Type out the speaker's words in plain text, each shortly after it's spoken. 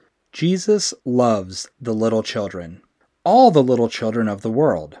Jesus loves the little children, all the little children of the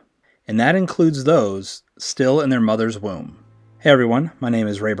world, and that includes those still in their mother's womb. Hey everyone, my name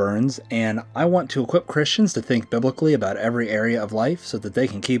is Ray Burns, and I want to equip Christians to think biblically about every area of life so that they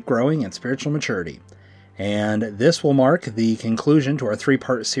can keep growing in spiritual maturity. And this will mark the conclusion to our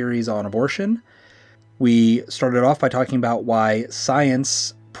 3-part series on abortion. We started off by talking about why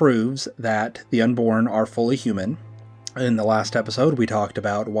science proves that the unborn are fully human. In the last episode, we talked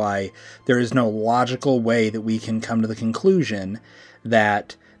about why there is no logical way that we can come to the conclusion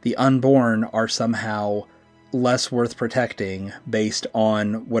that the unborn are somehow less worth protecting based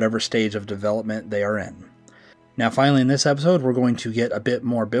on whatever stage of development they are in. Now, finally, in this episode, we're going to get a bit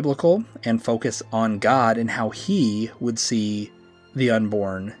more biblical and focus on God and how He would see the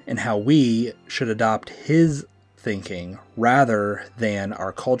unborn and how we should adopt His thinking rather than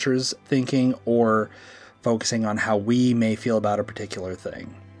our culture's thinking or focusing on how we may feel about a particular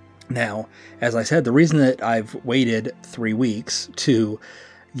thing. Now, as I said, the reason that I've waited 3 weeks to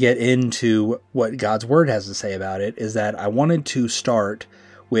get into what God's Word has to say about it is that I wanted to start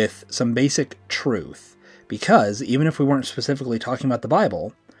with some basic truth, because even if we weren't specifically talking about the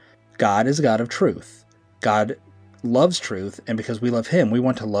Bible, God is a God of truth. God loves truth, and because we love Him, we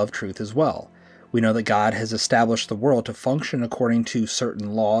want to love truth as well. We know that God has established the world to function according to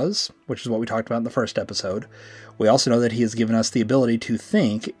certain laws, which is what we talked about in the first episode. We also know that He has given us the ability to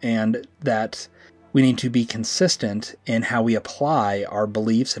think, and that we need to be consistent in how we apply our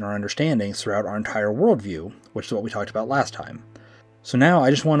beliefs and our understandings throughout our entire worldview, which is what we talked about last time. So now I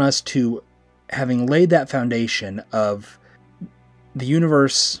just want us to, having laid that foundation of the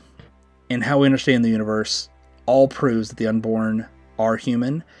universe and how we understand the universe, all proves that the unborn are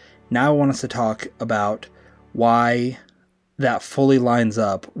human. Now I want us to talk about why that fully lines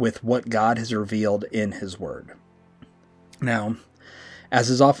up with what God has revealed in His Word. Now, as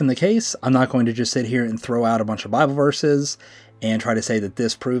is often the case, I'm not going to just sit here and throw out a bunch of Bible verses and try to say that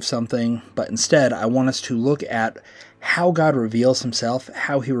this proves something, but instead I want us to look at how God reveals Himself,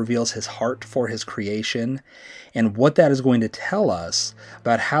 how He reveals His heart for His creation, and what that is going to tell us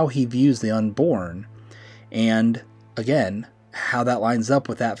about how He views the unborn, and again, how that lines up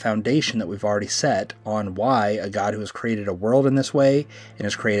with that foundation that we've already set on why a God who has created a world in this way and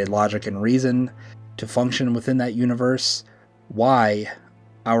has created logic and reason to function within that universe, why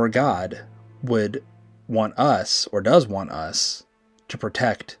our God would want us, or does want us, to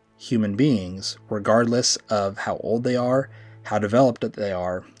protect human beings regardless of how old they are, how developed they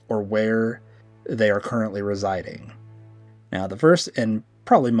are, or where they are currently residing. Now, the first and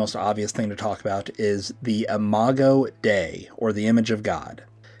probably most obvious thing to talk about is the Imago Dei, or the image of God.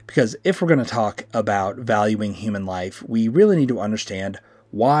 Because if we're going to talk about valuing human life, we really need to understand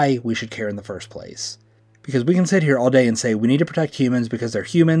why we should care in the first place. Because we can sit here all day and say we need to protect humans because they're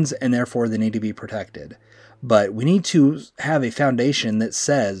humans and therefore they need to be protected. But we need to have a foundation that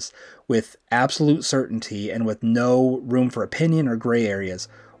says, with absolute certainty and with no room for opinion or gray areas,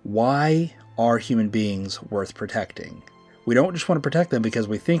 why are human beings worth protecting? We don't just want to protect them because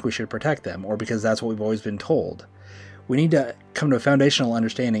we think we should protect them or because that's what we've always been told. We need to come to a foundational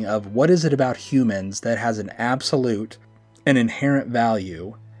understanding of what is it about humans that has an absolute and inherent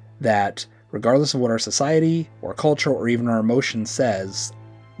value that, regardless of what our society or culture or even our emotions says,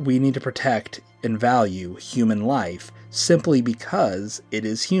 we need to protect and value human life simply because it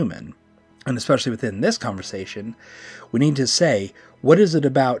is human. And especially within this conversation, we need to say, what is it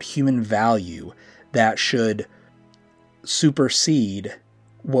about human value that should supersede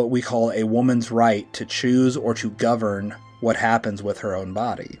what we call a woman's right to choose or to govern what happens with her own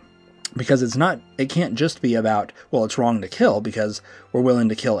body? Because it can't just be about, well, it's wrong to kill because we're willing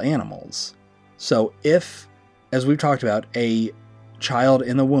to kill animals. So if, as we've talked about, a child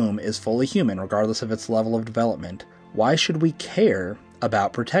in the womb is fully human, regardless of its level of development, why should we care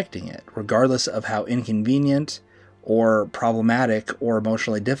about protecting it, regardless of how inconvenient or problematic or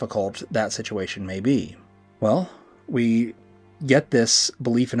emotionally difficult that situation may be? Well, we get this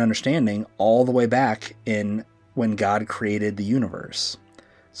belief and understanding all the way back in when God created the universe.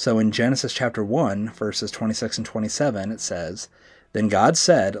 So in Genesis chapter 1, verses 26 and 27, it says, "Then God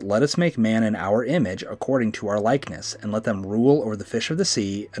said, 'Let us make man in our image according to our likeness, and let them rule over the fish of the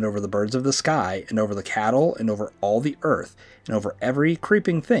sea, and over the birds of the sky, and over the cattle, and over all the earth, and over every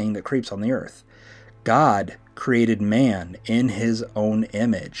creeping thing that creeps on the earth.' God created man in His own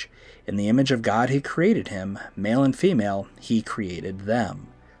image. In the image of God He created him, male and female He created them."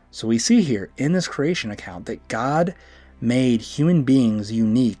 So we see here in this creation account that God made human beings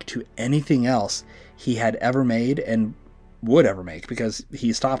unique to anything else He had ever made and would ever make, because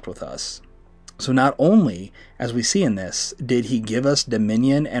He stopped with us. So not only, as we see in this, did he give us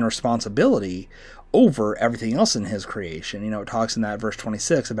dominion and responsibility over everything else in his creation. It talks in that verse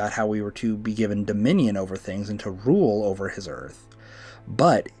 26 about how we were to be given dominion over things and to rule over his earth.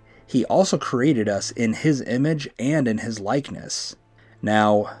 But he also created us in his image and in his likeness.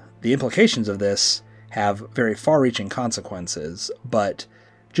 Now, the implications of this have very far-reaching consequences, but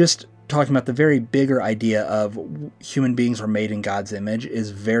just talking about the very bigger idea of human beings were made in God's image is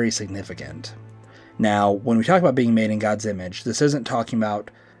very significant. Now, when we talk about being made in God's image, this isn't talking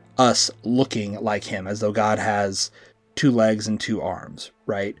about us looking like him, as though God has 2 legs and 2 arms,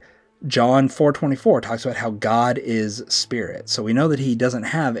 right? John 4:24 talks about how God is spirit. So we know that he doesn't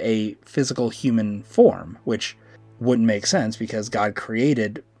have a physical human form, which wouldn't make sense because God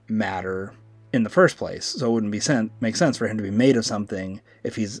created matter in the first place. So it wouldn't make sense for him to be made of something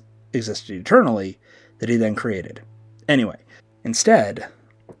if he's existed eternally that he then created. Anyway, instead,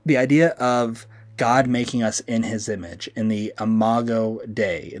 the idea of God making us in his image, in the imago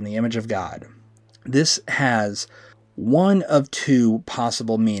Dei, in the image of God, this has one of 2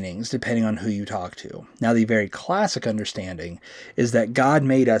 possible meanings depending on who you talk to. Now, the very classic understanding is that God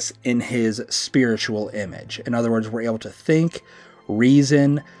made us in his spiritual image. In other words, we're able to think,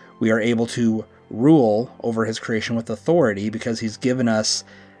 reason, we are able to rule over his creation with authority because he's given us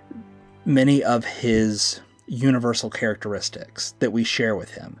many of his universal characteristics that we share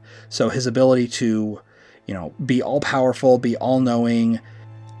with him. So his ability to, be all-powerful, be all-knowing,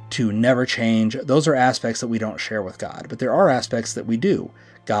 to never change, those are aspects that we don't share with God. But there are aspects that we do.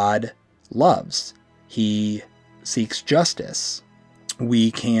 God loves. He seeks justice. We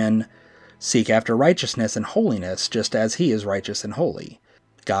can seek after righteousness and holiness just as he is righteous and holy.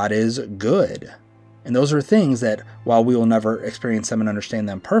 God is good. And those are things that, while we will never experience them and understand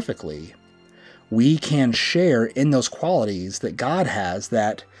them perfectly, we can share in those qualities that God has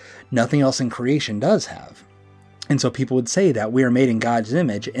that nothing else in creation does have. And so people would say that we are made in God's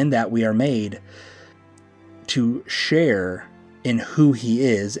image in that we are made to share in who he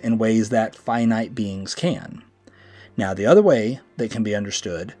is in ways that finite beings can. Now, the other way that can be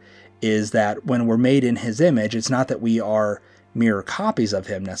understood is that when we're made in his image, it's not that we are mirror copies of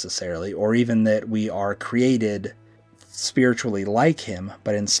him necessarily, or even that we are created spiritually like him,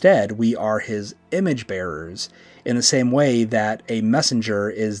 but instead we are his image bearers in the same way that a messenger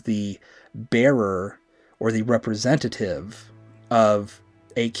is the bearer or the representative of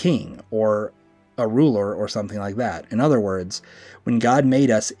a king or a ruler or something like that. In other words, when God made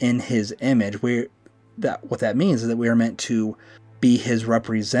us in his image, what that means is that we are meant to be his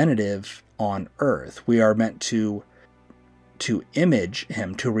representative on earth. We are meant to image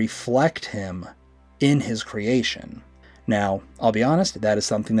him, to reflect him in his creation. Now, I'll be honest, that is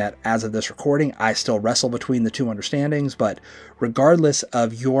something that, as of this recording, I still wrestle between the 2 understandings, but regardless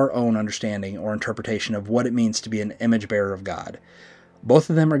of your own understanding or interpretation of what it means to be an image bearer of God, both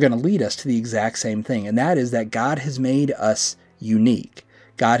of them are going to lead us to the exact same thing, and that is that God has made us unique.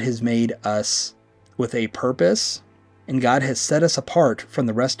 God has made us with a purpose, and God has set us apart from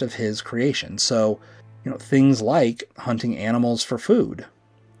the rest of his creation. So, things like hunting animals for food,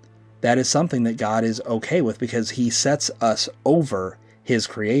 that is something that God is okay with because he sets us over his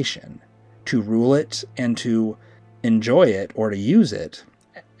creation to rule it and to enjoy it or to use it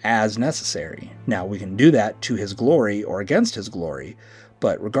as necessary. Now, we can do that to his glory or against his glory,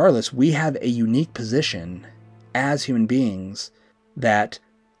 but regardless, we have a unique position as human beings that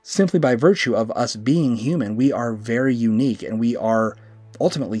simply by virtue of us being human, we are very unique and we are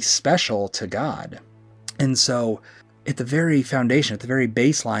ultimately special to God. And so, at the very foundation, at the very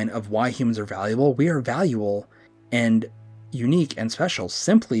baseline of why humans are valuable, we are valuable and unique and special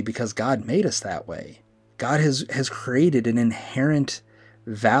simply because God made us that way. God has created an inherent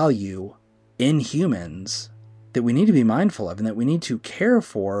value in humans that we need to be mindful of and that we need to care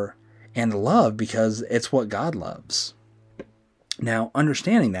for and love because it's what God loves. Now,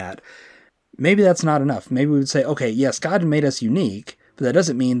 understanding that, maybe that's not enough. Maybe we would say, okay, yes, God made us unique, but that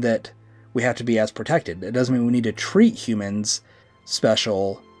doesn't mean that we have to be as protected. It doesn't mean we need to treat humans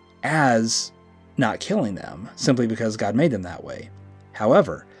special as not killing them, simply because God made them that way.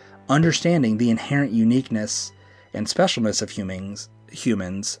 However, understanding the inherent uniqueness and specialness of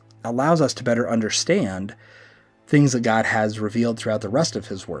humans allows us to better understand things that God has revealed throughout the rest of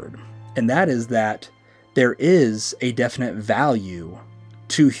his word. And that is that there is a definite value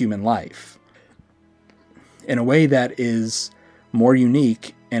to human life in a way that is more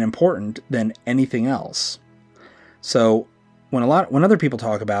unique and important than anything else. So when other people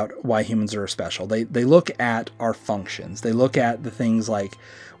talk about why humans are special, they look at our functions. They look at the things like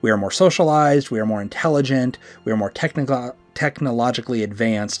we are more socialized, we are more intelligent, we are more technologically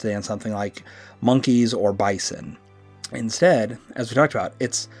advanced than something like monkeys or bison. Instead, as we talked about,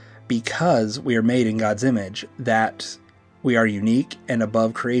 it's because we are made in God's image that we are unique and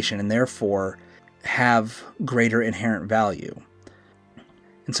above creation and therefore have greater inherent value.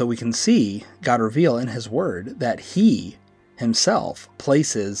 And so we can see God reveal in his word that he himself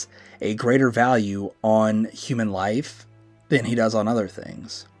places a greater value on human life than he does on other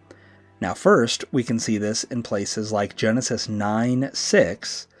things. Now, first, we can see this in places like Genesis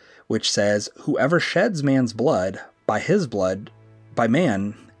 9:6, which says, "Whoever sheds man's blood, by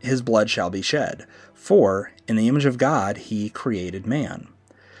man his blood shall be shed. For in the image of God he created man."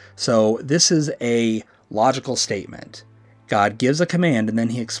 So this is a logical statement. God gives a command and then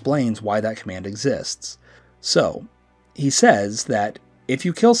he explains why that command exists. So he says that if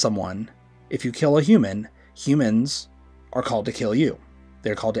you kill someone, if you kill a human, humans are called to kill you.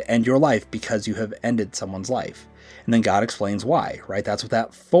 They're called to end your life because you have ended someone's life. And then God explains why, right? That's what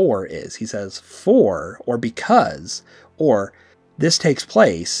that for is. He says for, or because, or this takes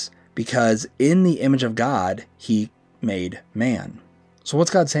place because in the image of God, he made man. So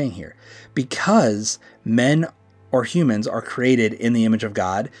what's God saying here? Because men or humans are created in the image of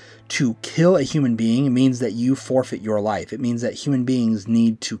God, to kill a human being means that you forfeit your life. It means that human beings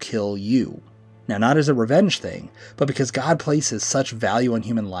need to kill you. Now, not as a revenge thing, but because God places such value on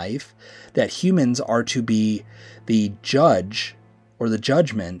human life that humans are to be the judge or the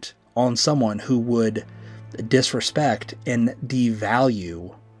judgment on someone who would disrespect and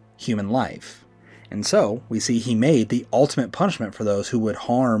devalue human life. And so we see he made the ultimate punishment for those who would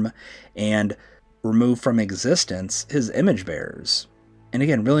harm and remove from existence his image bearers. And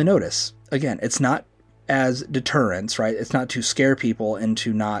again, really notice, again, it's not as deterrence, right? It's not to scare people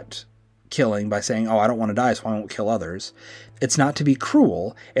into not killing by saying, oh, I don't want to die, so I won't kill others. It's not to be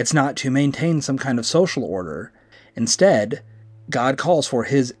cruel. It's not to maintain some kind of social order. Instead, God calls for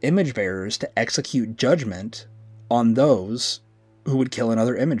his image bearers to execute judgment on those who would kill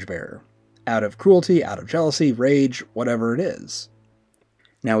another image bearer, out of cruelty, out of jealousy, rage, whatever it is.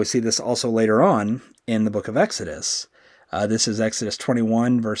 Now we see this also later on in the book of Exodus. This is Exodus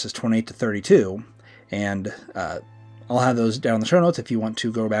 21, verses 28 to 32, and I'll have those down in the show notes if you want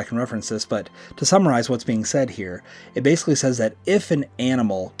to go back and reference this, but to summarize what's being said here, it basically says that if an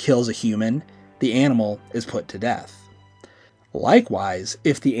animal kills a human, the animal is put to death. Likewise,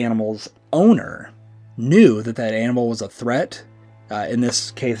 if the animal's owner knew that that animal was a threat, in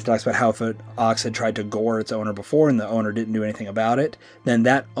this case it talks about how if an ox had tried to gore its owner before and the owner didn't do anything about it, then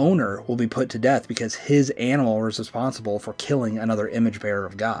that owner will be put to death because his animal was responsible for killing another image bearer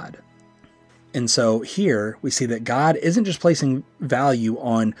of God. And so here we see that God isn't just placing value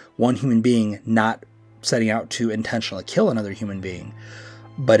on one human being not setting out to intentionally kill another human being,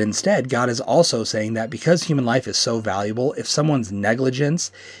 but instead God is also saying that because human life is so valuable, if someone's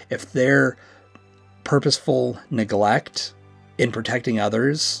negligence, if their purposeful neglect in protecting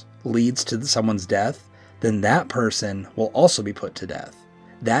others leads to someone's death, then that person will also be put to death.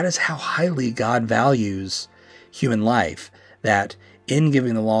 That is how highly God values human life, that in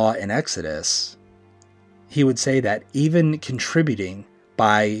giving the law in Exodus, he would say that even contributing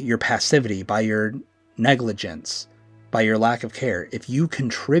by your passivity, by your negligence, by your lack of care, if you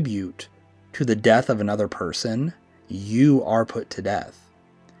contribute to the death of another person, you are put to death.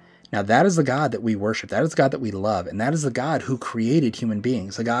 Now that is the God that we worship, that is the God that we love, and that is the God who created human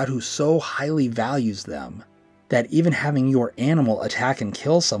beings, the God who so highly values them, that even having your animal attack and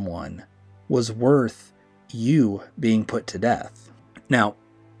kill someone was worth you being put to death. Now,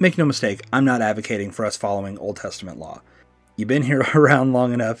 make no mistake, I'm not advocating for us following Old Testament law. You've been here around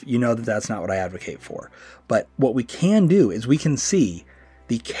long enough, you know that that's not what I advocate for. But what we can do is we can see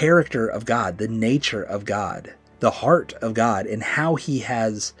the character of God, the nature of God, the heart of God, and how he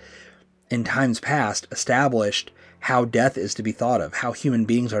has, in times past, established how death is to be thought of, how human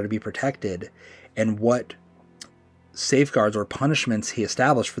beings are to be protected, and what safeguards or punishments he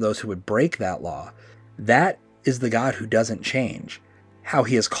established for those who would break that law. That is the God who doesn't change. How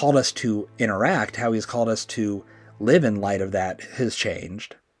he has called us to interact, how he has called us to live in light of that has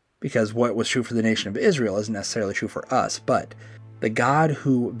changed, because what was true for the nation of Israel isn't necessarily true for us. But the God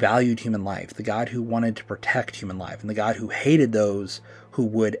who valued human life, the God who wanted to protect human life, and the God who hated those who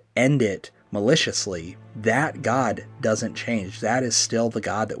would end it maliciously, that God doesn't change. That is still the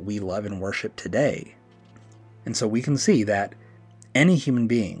God that we love and worship today. And so we can see that any human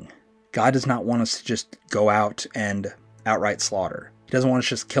being, God does not want us to just go out and outright slaughter. He doesn't want us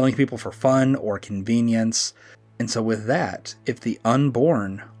just killing people for fun or convenience. And so with that, if the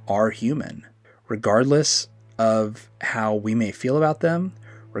unborn are human, regardless of how we may feel about them,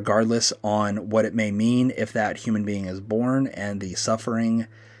 regardless on what it may mean if that human being is born and the suffering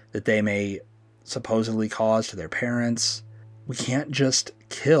that they may supposedly cause to their parents. We can't just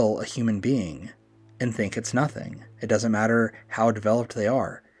kill a human being and think it's nothing. It doesn't matter how developed they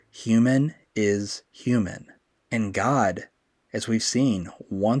are. Human is human. And God, as we've seen,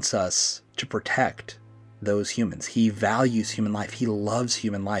 wants us to protect those humans. He values human life. He loves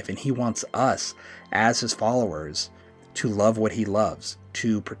human life. And he wants us, as his followers, to love what he loves,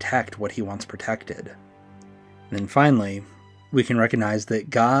 to protect what he wants protected. And then finally, we can recognize that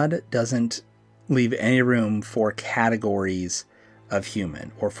God doesn't leave any room for categories of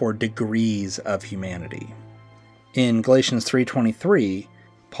human or for degrees of humanity. In Galatians 3:23,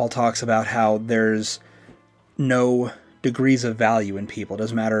 Paul talks about how there's no degrees of value in people. It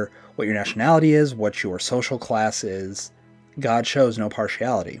doesn't matter what your nationality is, what your social class is. God shows no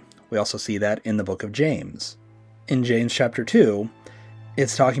partiality. We also see that in the book of James. In James chapter 2,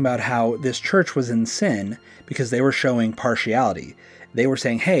 it's talking about how this church was in sin because they were showing partiality. They were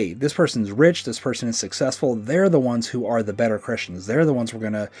saying, hey, this person's rich, this person is successful, they're the ones who are the better Christians. They're the ones we're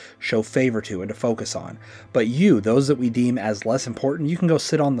going to show favor to and to focus on. But you, those that we deem as less important, you can go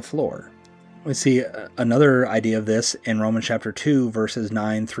sit on the floor. We see another idea of this in Romans chapter 2, verses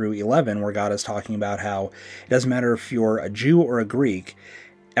 9 through 11, where God is talking about how it doesn't matter if you're a Jew or a Greek,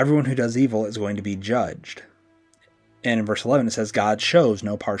 everyone who does evil is going to be judged. And in verse 11, it says, God shows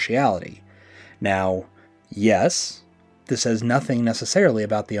no partiality. Now, yes, this says nothing necessarily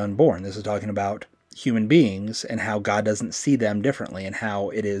about the unborn. This is talking about human beings and how God doesn't see them differently and how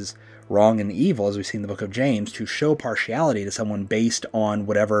it is wrong and evil, as we see in the book of James, to show partiality to someone based on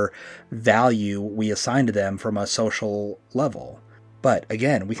whatever value we assign to them from a social level. But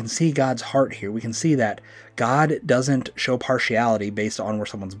again, we can see God's heart here. We can see that God doesn't show partiality based on where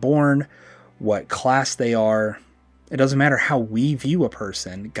someone's born, what class they are. It doesn't matter how we view a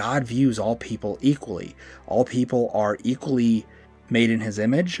person. God views all people equally. All people are equally made in his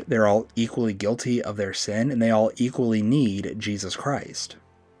image. They're all equally guilty of their sin, and they all equally need Jesus Christ.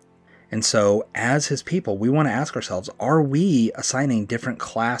 And so, as his people, we want to ask ourselves, are we assigning different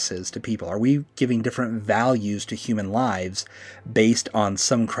classes to people? Are we giving different values to human lives based on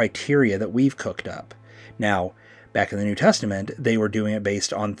some criteria that we've cooked up? Now, back in the New Testament, they were doing it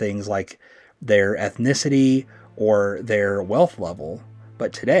based on things like their ethnicity or their wealth level.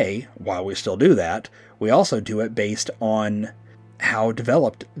 But today, while we still do that, we also do it based on how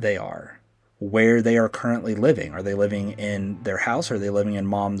developed they are, where they are currently living. Are they living in their house or are they living in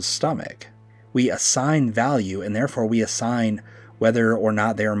mom's stomach? We assign value, and therefore we assign whether or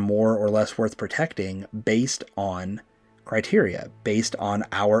not they are more or less worth protecting based on criteria, based on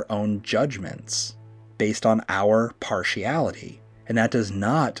our own judgments, based on our partiality. And that does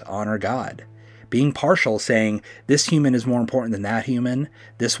not honor God. Being partial, saying this human is more important than that human,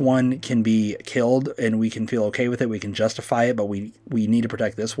 this one can be killed and we can feel okay with it, we can justify it, but we need to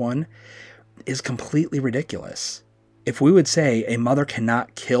protect this one, is completely ridiculous. If we would say a mother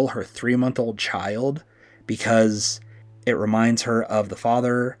cannot kill her 3-month-old child because it reminds her of the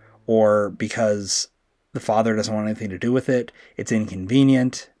father, or because the father doesn't want anything to do with it, it's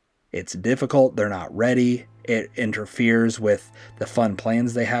inconvenient, it's difficult, they're not ready, it interferes with the fun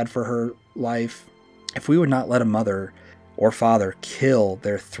plans they had for her life. If we would not let a mother or father kill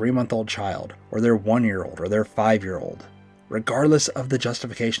their 3-month-old child, or their 1-year-old, or their 5-year-old, regardless of the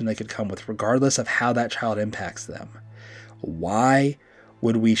justification they could come with, regardless of how that child impacts them, why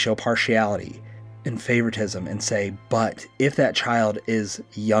would we show partiality and favoritism and say, but if that child is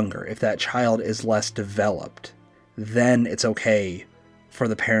younger, if that child is less developed, then it's okay for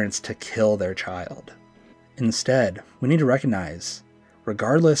the parents to kill their child? Instead, we need to recognize,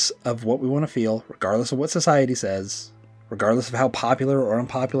 regardless of what we want to feel, regardless of what society says, regardless of how popular or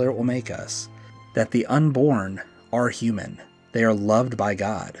unpopular it will make us, that the unborn are human. They are loved by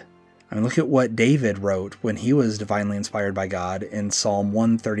God. I mean, look at what David wrote when he was divinely inspired by God in Psalm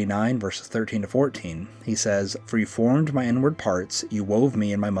 139, verses 13 to 14. He says, "For you formed my inward parts, you wove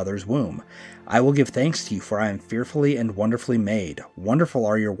me in my mother's womb. I will give thanks to you, for I am fearfully and wonderfully made. Wonderful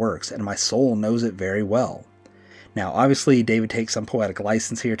are your works, and my soul knows it very well." Now, obviously, David takes some poetic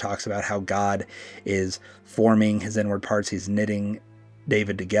license here, talks about how God is forming his inward parts, he's knitting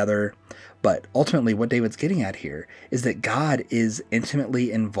David together. But ultimately, what David's getting at here is that God is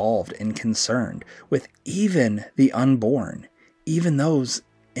intimately involved and concerned with even the unborn, even those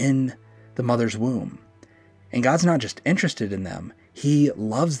in the mother's womb. And God's not just interested in them, he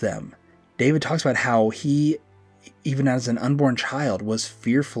loves them. David talks about how he, even as an unborn child, was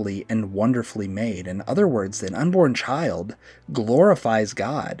fearfully and wonderfully made. In other words, an unborn child glorifies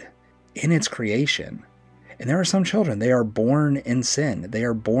God in its creation. And there are some children, they are born in sin. They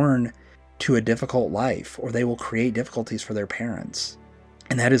are born to a difficult life, or they will create difficulties for their parents.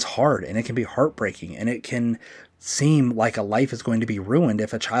 And that is hard, and it can be heartbreaking, and it can seem like a life is going to be ruined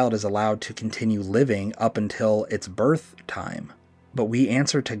if a child is allowed to continue living up until its birth time. But we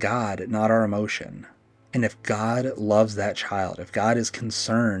answer to God, not our emotion. And if God loves that child, if God is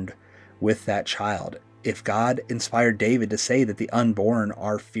concerned with that child, if God inspired David to say that the unborn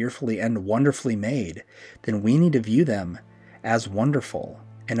are fearfully and wonderfully made, then we need to view them as wonderful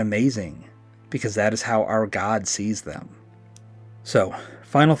and amazing, because that is how our God sees them. So,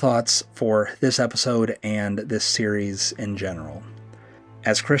 final thoughts for this episode and this series in general.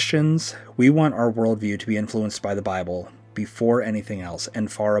 As Christians, we want our worldview to be influenced by the Bible before anything else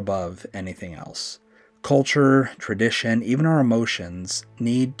and far above anything else. Culture, tradition, even our emotions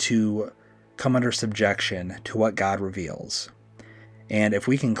need to come under subjection to what God reveals. And if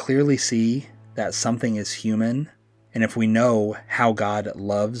we can clearly see that something is human, and if we know how God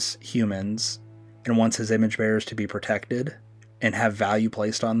loves humans and wants his image bearers to be protected and have value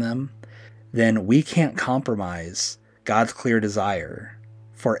placed on them, then we can't compromise God's clear desire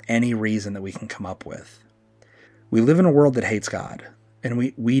for any reason that we can come up with. We live in a world that hates God, and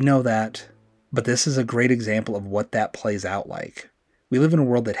we know that, but this is a great example of what that plays out like. We live in a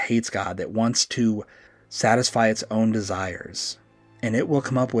world that hates God, that wants to satisfy its own desires, and it will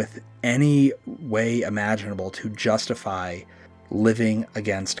come up with any way imaginable to justify living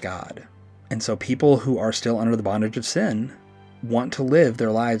against God. And so people who are still under the bondage of sin want to live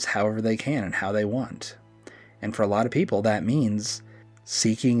their lives however they can and how they want. And for a lot of people, that means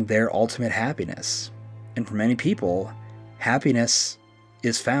seeking their ultimate happiness. And for many people, happiness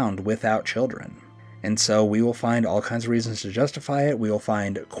is found without children. And so we will find all kinds of reasons to justify it. We will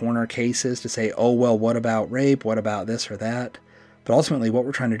find corner cases to say, oh, well, what about rape? What about this or that? But ultimately, what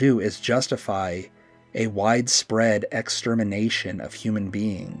we're trying to do is justify a widespread extermination of human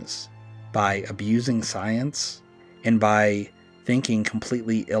beings by abusing science and by thinking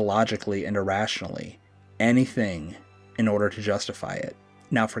completely illogically and irrationally anything in order to justify it.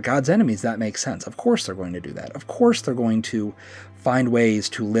 Now, for God's enemies, that makes sense. Of course they're going to do that. Of course they're going to find ways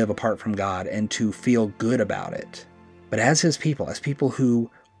to live apart from God and to feel good about it. But as his people, as people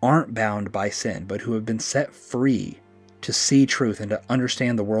who aren't bound by sin, but who have been set free to see truth and to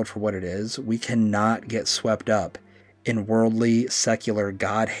understand the world for what it is, we cannot get swept up in worldly, secular,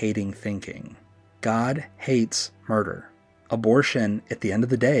 God-hating thinking. God hates murder. Abortion, at the end of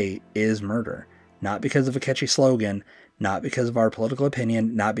the day, is murder. Not because of a catchy slogan, not because of our political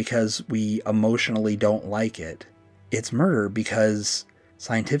opinion, not because we emotionally don't like it. It's murder because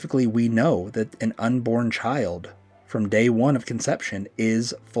scientifically we know that an unborn child from day one of conception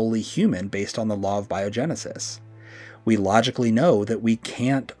is fully human based on the law of biogenesis. We logically know that we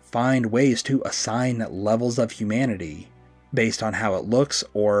can't find ways to assign levels of humanity based on how it looks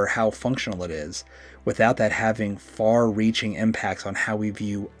or how functional it is, without that having far-reaching impacts on how we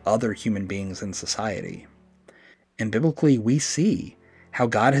view other human beings in society. And biblically, we see how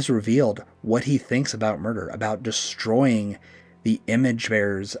God has revealed what he thinks about murder, about destroying the image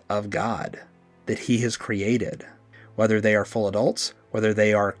bearers of God that he has created, whether they are full adults, whether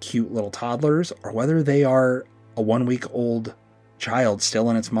they are cute little toddlers, or whether they are a 1-week-old child still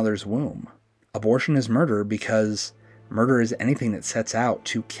in its mother's womb. Abortion is murder because murder is anything that sets out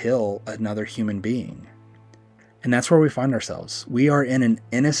to kill another human being. And that's where we find ourselves. We are in an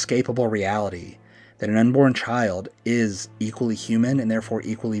inescapable reality that an unborn child is equally human and therefore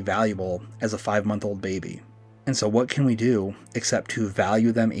equally valuable as a 5-month-old baby. And so what can we do except to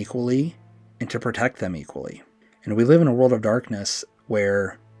value them equally and to protect them equally? And we live in a world of darkness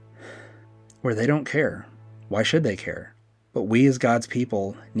where they don't care. Why should they care? But we as God's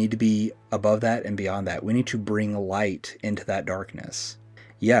people need to be above that and beyond that. We need to bring light into that darkness.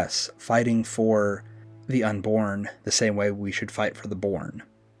 Yes, fighting for the unborn the same way we should fight for the born.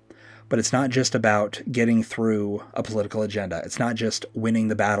 But it's not just about getting through a political agenda. It's not just winning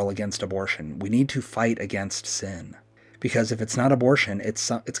the battle against abortion. We need to fight against sin. Because if it's not abortion, it's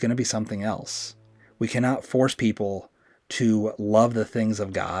going to be something else. We cannot force people to love the things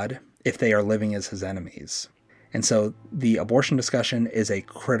of God if they are living as his enemies. And so the abortion discussion is a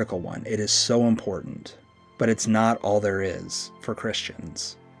critical one. It is so important, but it's not all there is for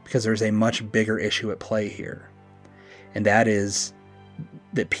Christians, because there's a much bigger issue at play here. And that is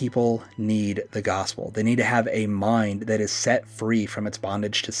that people need the gospel. They need to have a mind that is set free from its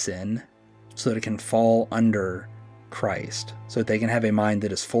bondage to sin so that it can fall under Christ, so that they can have a mind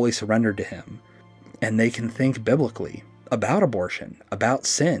that is fully surrendered to him, and they can think biblically about abortion, about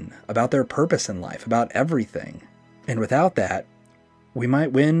sin, about their purpose in life, about everything. And without that, we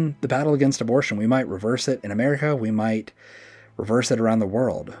might win the battle against abortion. We might reverse it in America. We might reverse it around the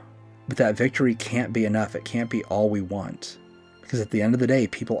world. But that victory can't be enough. It can't be all we want. Because at the end of the day,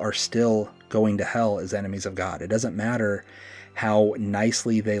 people are still going to hell as enemies of God. It doesn't matter how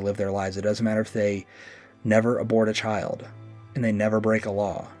nicely they live their lives. It doesn't matter if they never abort a child and they never break a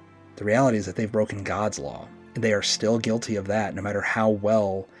law. The reality is that they've broken God's law, and they are still guilty of that no matter how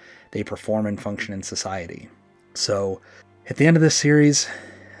well they perform and function in society. So at the end of this series,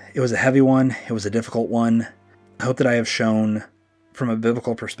 it was a heavy one. It was a difficult one. I hope that I have shown from a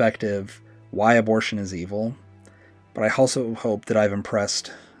biblical perspective why abortion is evil, but I also hope that I've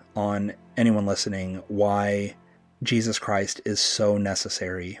impressed on anyone listening why Jesus Christ is so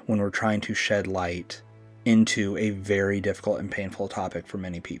necessary when we're trying to shed light into a very difficult and painful topic for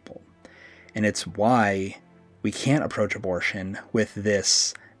many people. And it's why we can't approach abortion with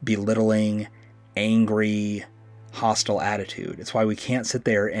this belittling, angry, hostile attitude. It's why we can't sit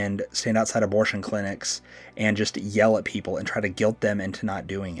there and stand outside abortion clinics and just yell at people and try to guilt them into not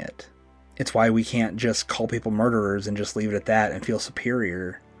doing it. It's why we can't just call people murderers and just leave it at that and feel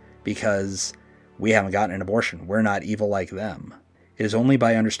superior because we haven't gotten an abortion. We're not evil like them. It is only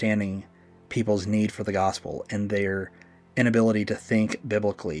by understanding people's need for the gospel and their inability to think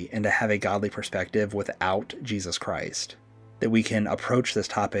biblically and to have a godly perspective without Jesus Christ that we can approach this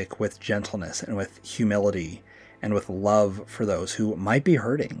topic with gentleness and with humility and with love for those who might be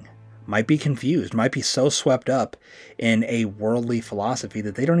hurting, might be confused, might be so swept up in a worldly philosophy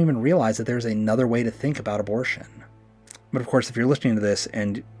that they don't even realize that there's another way to think about abortion. But of course, if you're listening to this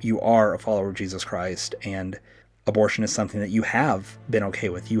and you are a follower of Jesus Christ and abortion is something that you have been okay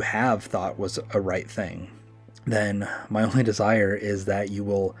with, you have thought was a right thing, then my only desire is that you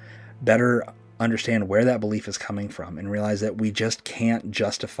will better understand where that belief is coming from and realize that we just can't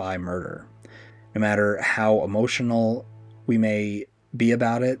justify murder. No matter how emotional we may be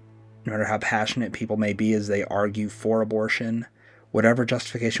about it, no matter how passionate people may be as they argue for abortion, whatever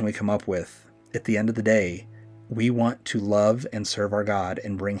justification we come up with, at the end of the day, we want to love and serve our God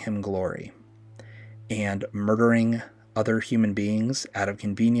and bring Him glory. And murdering other human beings out of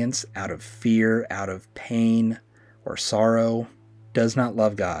convenience, out of fear, out of pain or sorrow does not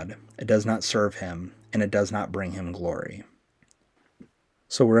love God, it does not serve Him, and it does not bring Him glory.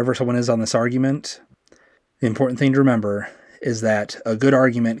 So wherever someone is on this argument, the important thing to remember is that a good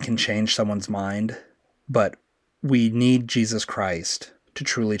argument can change someone's mind, but we need Jesus Christ to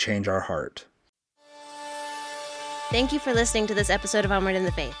truly change our heart. Thank you for listening to this episode of Onward in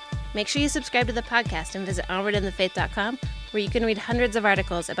the Faith. Make sure you subscribe to the podcast and visit onwardinthefaith.com, where you can read hundreds of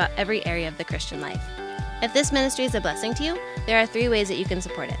articles about every area of the Christian life. If this ministry is a blessing to you, there are 3 ways that you can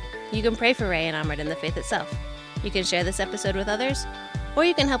support it. You can pray for Ray and Onward in the Faith itself. You can share this episode with others, or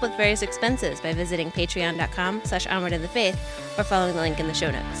you can help with various expenses by visiting patreon.com/onwardinthefaith or following the link in the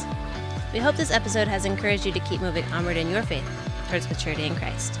show notes. We hope this episode has encouraged you to keep moving onward in your faith towards maturity in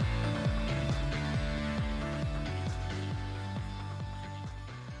Christ.